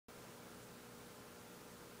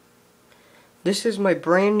This is my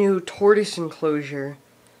brand new tortoise enclosure.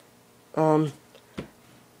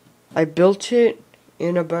 I built it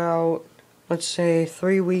in about, let's say,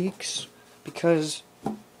 3 weeks because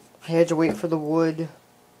I had to wait for the wood,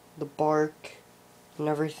 the bark, and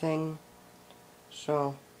everything.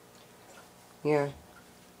 So, yeah.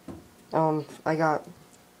 I got,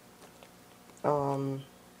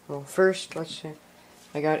 well, first, let's see,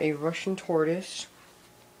 I got a Russian tortoise,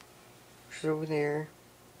 which is over there,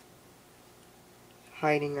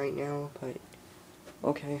 hiding right now, but,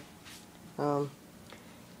 okay.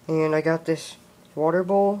 And I got this water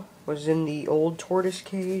bowl, was in the old tortoise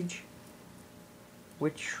cage,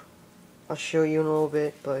 which I'll show you in a little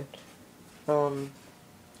bit, but,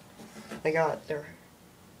 I got the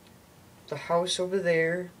house over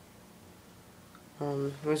there.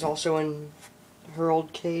 It was also in her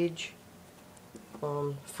old cage.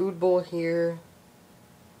 Food bowl here,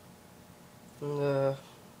 and the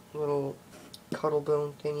little cuddle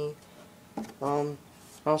bone thingy. I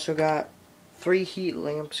also got 3 heat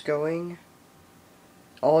lamps going,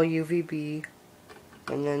 all UVB,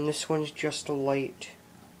 and then this one's just a light,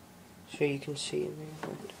 so you can see in there.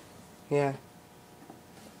 But yeah,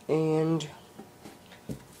 and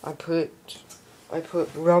I put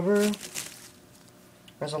rubber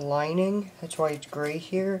as a lining. That's why it's gray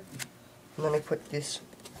here. And then I put this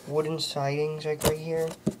wooden sidings like right here.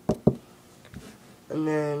 And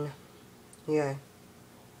then, yeah.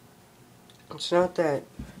 It's not that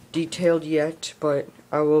detailed yet, but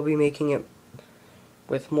I will be making it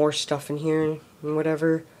with more stuff in here and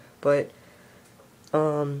whatever. But,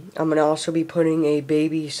 I'm going to also be putting a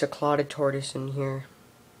baby cichlid tortoise in here.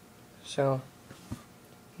 So,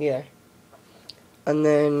 yeah. And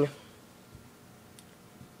then,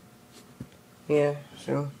 yeah,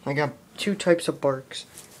 so I got 2 types of barks.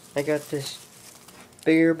 I got this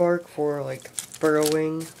bigger bark for like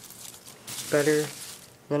burrowing, better.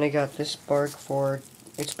 Then I got this bark for,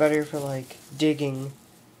 it's better for like digging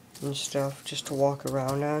and stuff, just to walk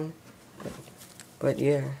around on. But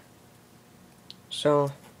yeah,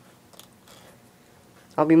 so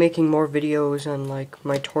I'll be making more videos on like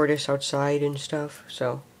my tortoise outside and stuff.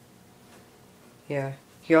 So yeah,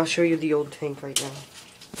 here I'll show you the old tank right now.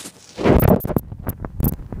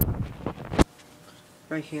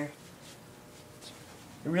 Right here.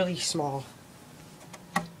 Really small.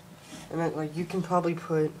 And then, like, you can probably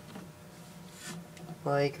put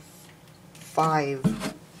like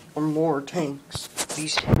 5 or more tanks,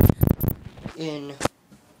 these tanks, in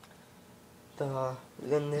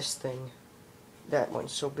this thing. That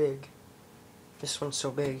one's so big. This one's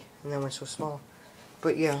so big, and that one's so small.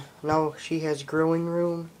 But yeah, now she has growing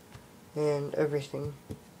room and everything.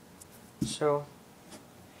 So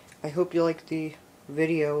I hope you like the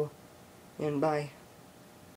video, and bye.